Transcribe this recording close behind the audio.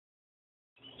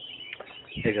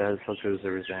Hey guys, how goes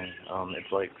everything?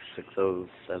 It's like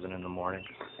 6:07 in the morning,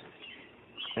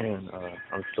 and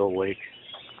I'm still awake.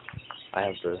 I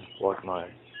have to walk my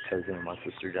cousin and my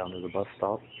sister down to the bus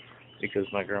stop because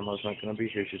my grandma's not gonna be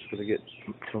here. She's gonna get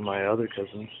to my other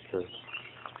cousins to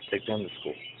take them to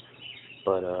school.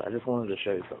 But I just wanted to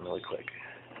show you something really quick.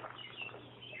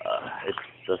 It's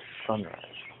the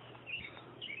sunrise.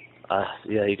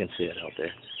 Yeah, you can see it out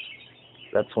there.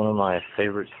 That's one of my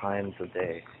favorite times of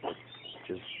day. It's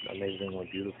just amazingly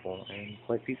beautiful and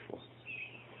quite peaceful.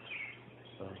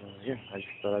 So, yeah, I just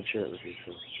thought I'd share it with you.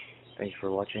 So, thanks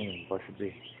for watching and blessed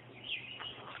be.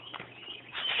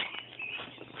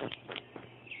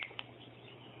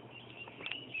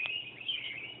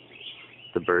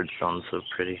 The birds sound so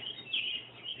pretty.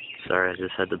 Sorry, I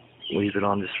just had to leave it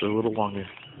on just for a little longer.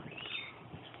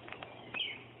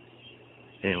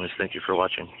 Anyways, thank you for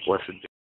watching. Blessed be.